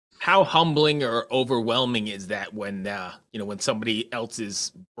how humbling or overwhelming is that when when somebody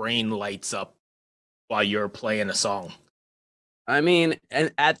else's brain lights up while you're playing a song? I mean,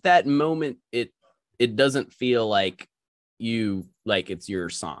 and at that moment, it doesn't feel like it's your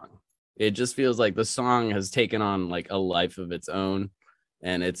song. It just feels like the song has taken on like a life of its own,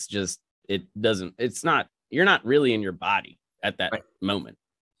 and it's not, you're not really in your body at that Right. moment.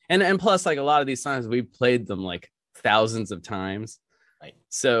 And plus, like, a lot of these songs, we've played them like thousands of times. Right.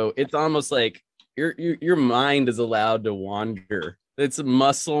 So it's almost like your mind is allowed to wander. It's a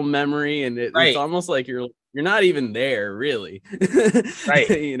muscle memory, and it's Right. almost like you're not even there really.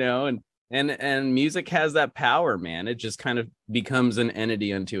 Right. And music has that power, man. It just kind of becomes an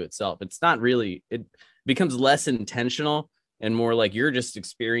entity unto itself. It's not really, it becomes less intentional and more like you're just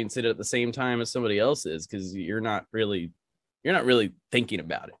experiencing it at the same time as somebody else is, because you're not really thinking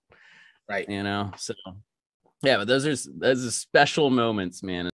about it, Right. So yeah, but those are special moments, man.